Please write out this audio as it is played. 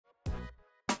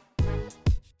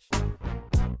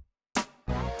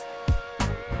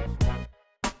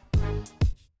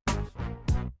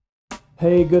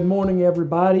Hey, good morning,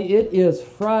 everybody. It is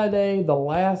Friday, the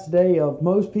last day of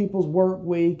most people's work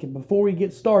week. And before we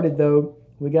get started, though,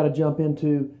 we got to jump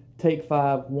into Take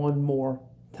 5 one more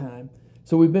time.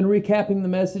 So we've been recapping the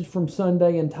message from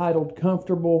Sunday entitled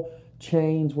Comfortable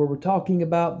Chains, where we're talking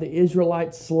about the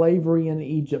Israelites' slavery in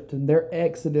Egypt and their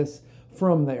exodus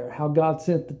from there, how God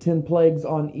sent the 10 plagues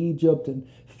on Egypt and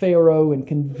Pharaoh and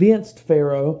convinced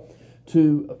Pharaoh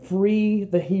to free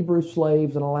the Hebrew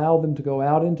slaves and allow them to go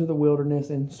out into the wilderness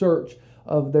in search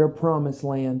of their promised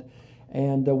land.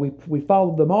 And we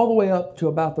followed them all the way up to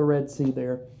about the Red Sea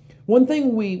there. One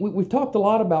thing we've talked a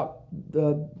lot about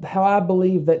how I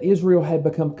believe that Israel had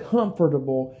become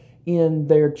comfortable in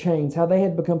their chains, how they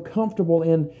had become comfortable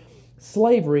in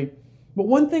slavery. But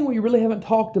one thing we really haven't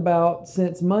talked about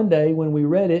since Monday when we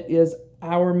read it is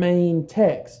our main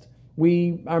text.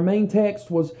 Our main text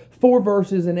was 4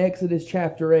 verses in Exodus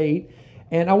chapter 8,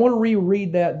 and I want to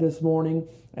reread that this morning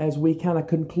as we kind of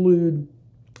conclude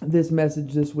this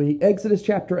message this week. Exodus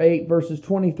chapter 8, verses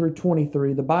 20 through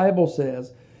 23, the Bible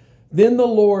says, "Then the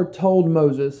Lord told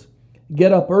Moses,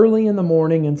 'Get up early in the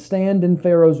morning and stand in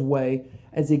Pharaoh's way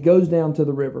as he goes down to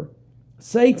the river.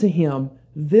 Say to him,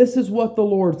 this is what the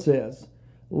Lord says,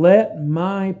 let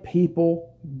my people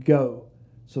go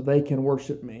so they can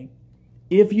worship me.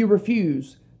 If you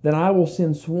refuse, then I will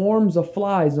send swarms of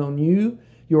flies on you,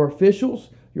 your officials,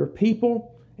 your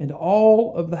people, and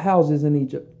all of the houses in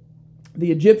Egypt. The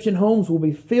Egyptian homes will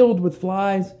be filled with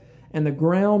flies, and the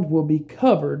ground will be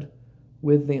covered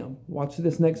with them.'" Watch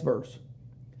this next verse.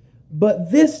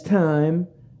 "But this time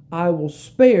I will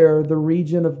spare the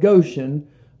region of Goshen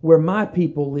where my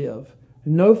people live.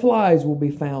 No flies will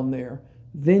be found there.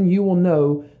 Then you will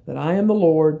know that I am the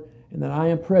Lord and that I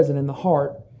am present in the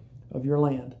heart of your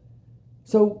land."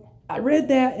 So I read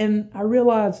that and I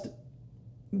realized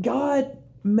God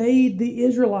made the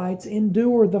Israelites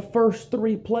endure the first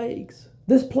 3 plagues.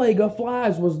 This plague of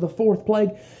flies was the 4th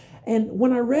plague. And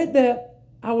when I read that,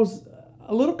 I was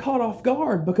a little caught off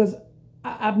guard because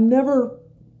I've never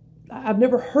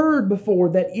heard before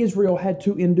that Israel had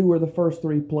to endure the first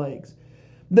 3 plagues.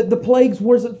 The plagues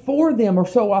wasn't for them, or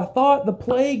so I thought. The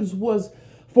plagues was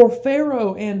for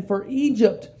Pharaoh and for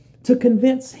Egypt to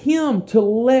convince him to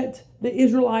let the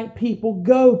Israelite people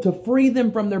go, to free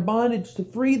them from their bondage, to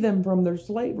free them from their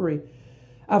slavery.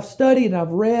 I've studied,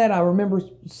 I've read, I remember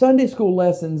Sunday school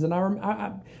lessons, and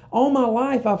all my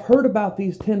life I've heard about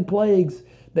these 10 plagues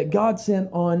that God sent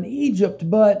on Egypt,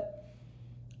 but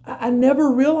I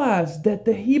never realized that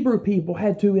the Hebrew people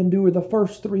had to endure the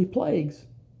first 3 plagues.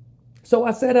 So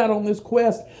I set out on this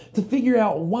quest to figure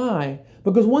out why.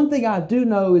 Because one thing I do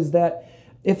know is that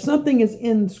if something is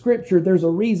in Scripture, there's a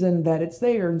reason that it's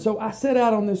there. And so I set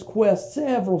out on this quest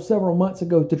several months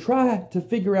ago to try to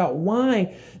figure out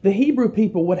why the Hebrew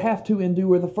people would have to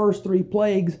endure the first 3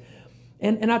 plagues.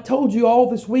 And I told you all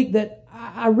this week that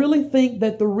I really think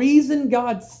that the reason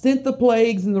God sent the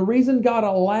plagues and the reason God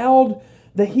allowed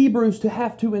the Hebrews to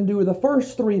have to endure the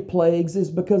first 3 plagues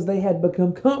is because they had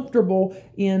become comfortable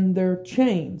in their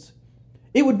chains.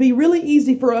 It would be really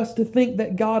easy for us to think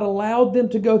that God allowed them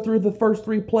to go through the first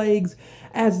 3 plagues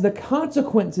as the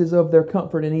consequences of their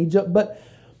comfort in Egypt. But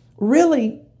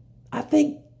really, I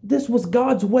think this was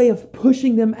God's way of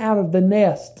pushing them out of the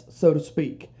nest, so to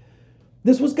speak.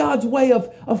 This was God's way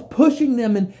of pushing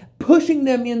them and pushing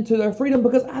them into their freedom,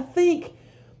 because I think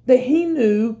that He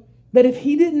knew that if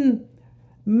He didn't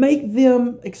make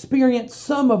them experience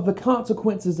some of the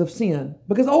consequences of sin,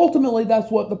 because ultimately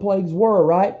that's what the plagues were,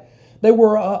 right? They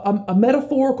were a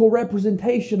metaphorical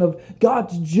representation of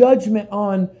God's judgment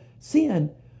on sin.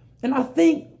 And I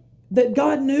think that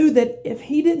God knew that if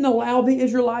He didn't allow the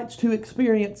Israelites to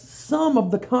experience some of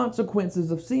the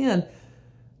consequences of sin,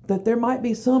 that there might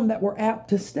be some that were apt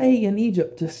to stay in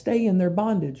Egypt, to stay in their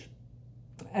bondage.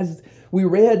 As we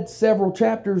read several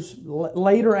chapters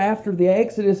later after the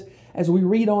Exodus, as we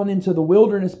read on into the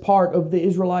wilderness part of the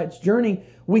Israelites' journey,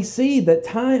 we see that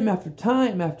time after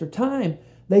time after time,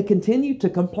 they continued to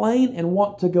complain and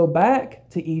want to go back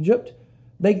to Egypt.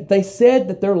 They said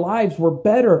that their lives were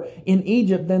better in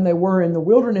Egypt than they were in the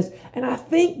wilderness. And I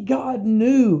think God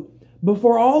knew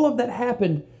before all of that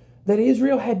happened that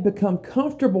Israel had become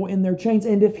comfortable in their chains.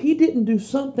 And if He didn't do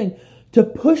something to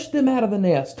push them out of the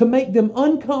nest, to make them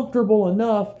uncomfortable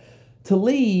enough to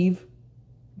leave,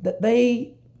 that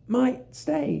they might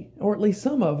stay, or at least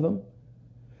some of them.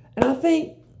 And I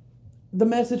think the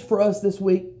message for us this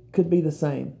week could be the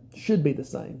same, should be the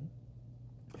same.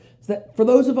 It's that for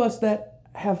those of us that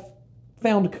have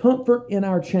found comfort in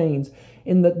our chains,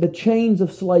 in the chains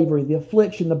of slavery, the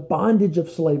affliction, the bondage of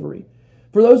slavery,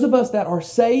 for those of us that are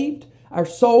saved, our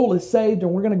soul is saved,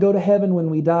 and we're going to go to heaven when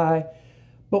we die,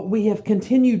 but we have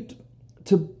continued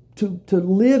to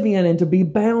live in and to be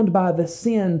bound by the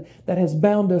sin that has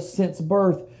bound us since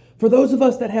birth. For those of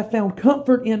us that have found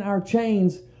comfort in our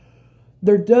chains,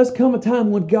 there does come a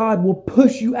time when God will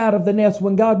push you out of the nest,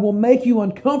 when God will make you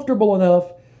uncomfortable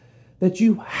enough that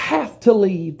you have to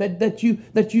leave, that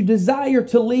you desire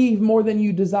to leave more than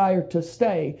you desire to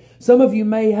stay. Some of you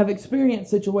may have experienced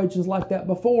situations like that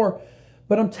before,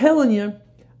 but I'm telling you,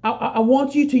 I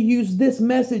want you to use this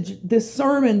message, this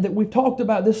sermon that we've talked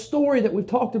about, this story that we've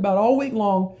talked about all week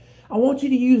long. I want you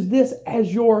to use this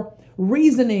as your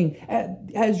reasoning,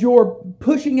 as your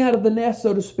pushing out of the nest,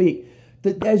 so to speak,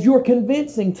 as you're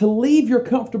convincing to leave your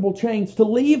comfortable chains, to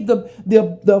leave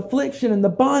the affliction and the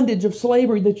bondage of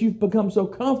slavery that you've become so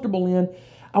comfortable in.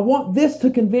 I want this to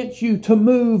convince you to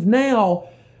move now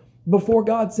before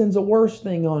God sends a worse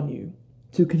thing on you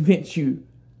to convince you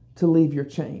to leave your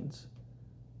chains.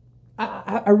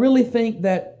 I really think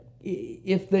that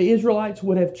if the Israelites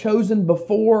would have chosen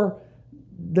before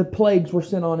the plagues were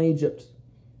sent on Egypt,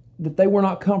 that they were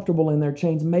not comfortable in their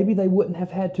chains, maybe they wouldn't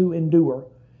have had to endure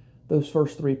those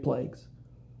first 3 plagues.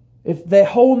 If the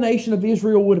whole nation of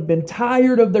Israel would have been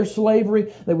tired of their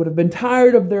slavery, they would have been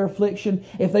tired of their affliction,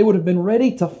 if they would have been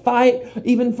ready to fight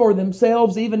even for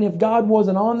themselves, even if God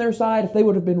wasn't on their side, if they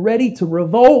would have been ready to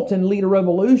revolt and lead a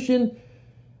revolution,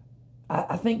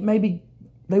 I think maybe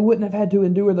they wouldn't have had to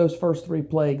endure those first 3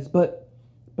 plagues. But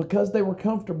because they were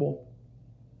comfortable,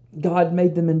 God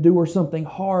made them endure something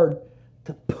hard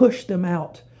to push them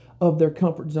out of their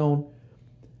comfort zone.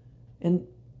 And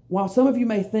while some of you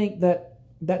may think that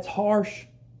that's harsh,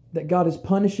 that God is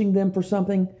punishing them for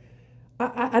something,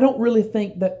 I don't really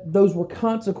think that those were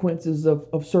consequences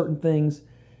of certain things.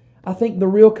 I think the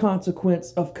real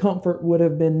consequence of comfort would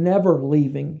have been never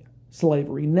leaving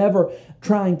slavery, never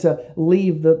trying to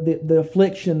leave the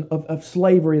affliction of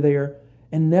slavery there,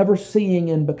 and never seeing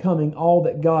and becoming all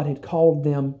that God had called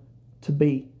them to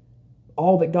be,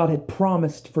 all that God had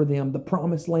promised for them, the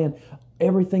promised land,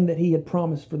 everything that He had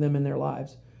promised for them in their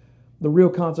lives. The real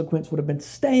consequence would have been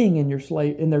staying in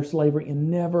their slavery and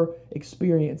never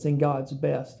experiencing God's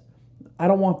best. I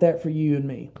don't want that for you and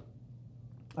me.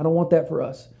 I don't want that for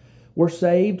us. We're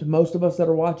saved. Most of us that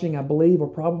are watching, I believe, are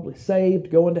probably saved,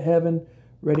 going to heaven,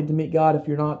 ready to meet God. If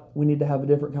you're not, we need to have a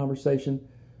different conversation.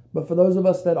 But for those of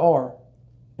us that are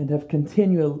and have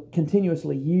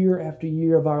continuously, year after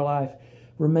year of our life,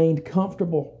 remained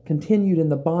comfortable, continued in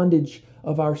the bondage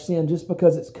of our sin just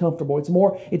because it's comfortable.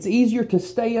 It's easier to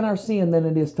stay in our sin than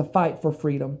it is to fight for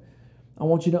freedom. I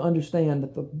want you to understand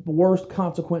that the worst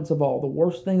consequence of all, the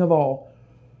worst thing of all,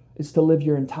 is to live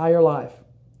your entire life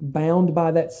bound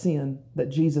by that sin that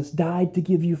Jesus died to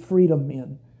give you freedom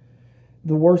in.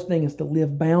 The worst thing is to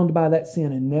live bound by that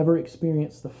sin and never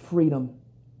experience the freedom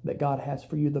that God has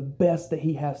for you. The best that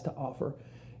He has to offer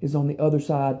is on the other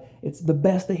side. It's the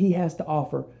best that He has to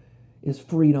offer is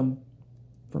freedom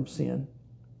from sin.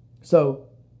 So,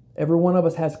 every one of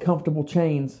us has comfortable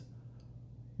chains.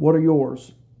 What are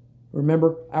yours?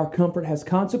 Remember, our comfort has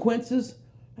consequences,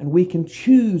 and we can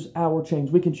choose our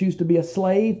chains. We can choose to be a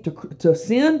slave to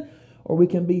sin, or we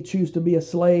can choose to be a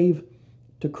slave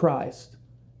to Christ.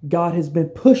 God has been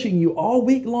pushing you all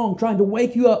week long, trying to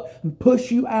wake you up and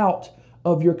push you out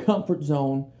of your comfort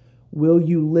zone. Will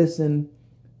you listen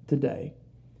today?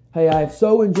 Hey, I have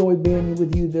so enjoyed being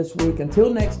with you this week.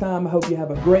 Until next time, I hope you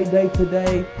have a great day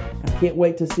today. I can't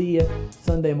wait to see you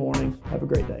Sunday morning. Have a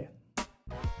great day.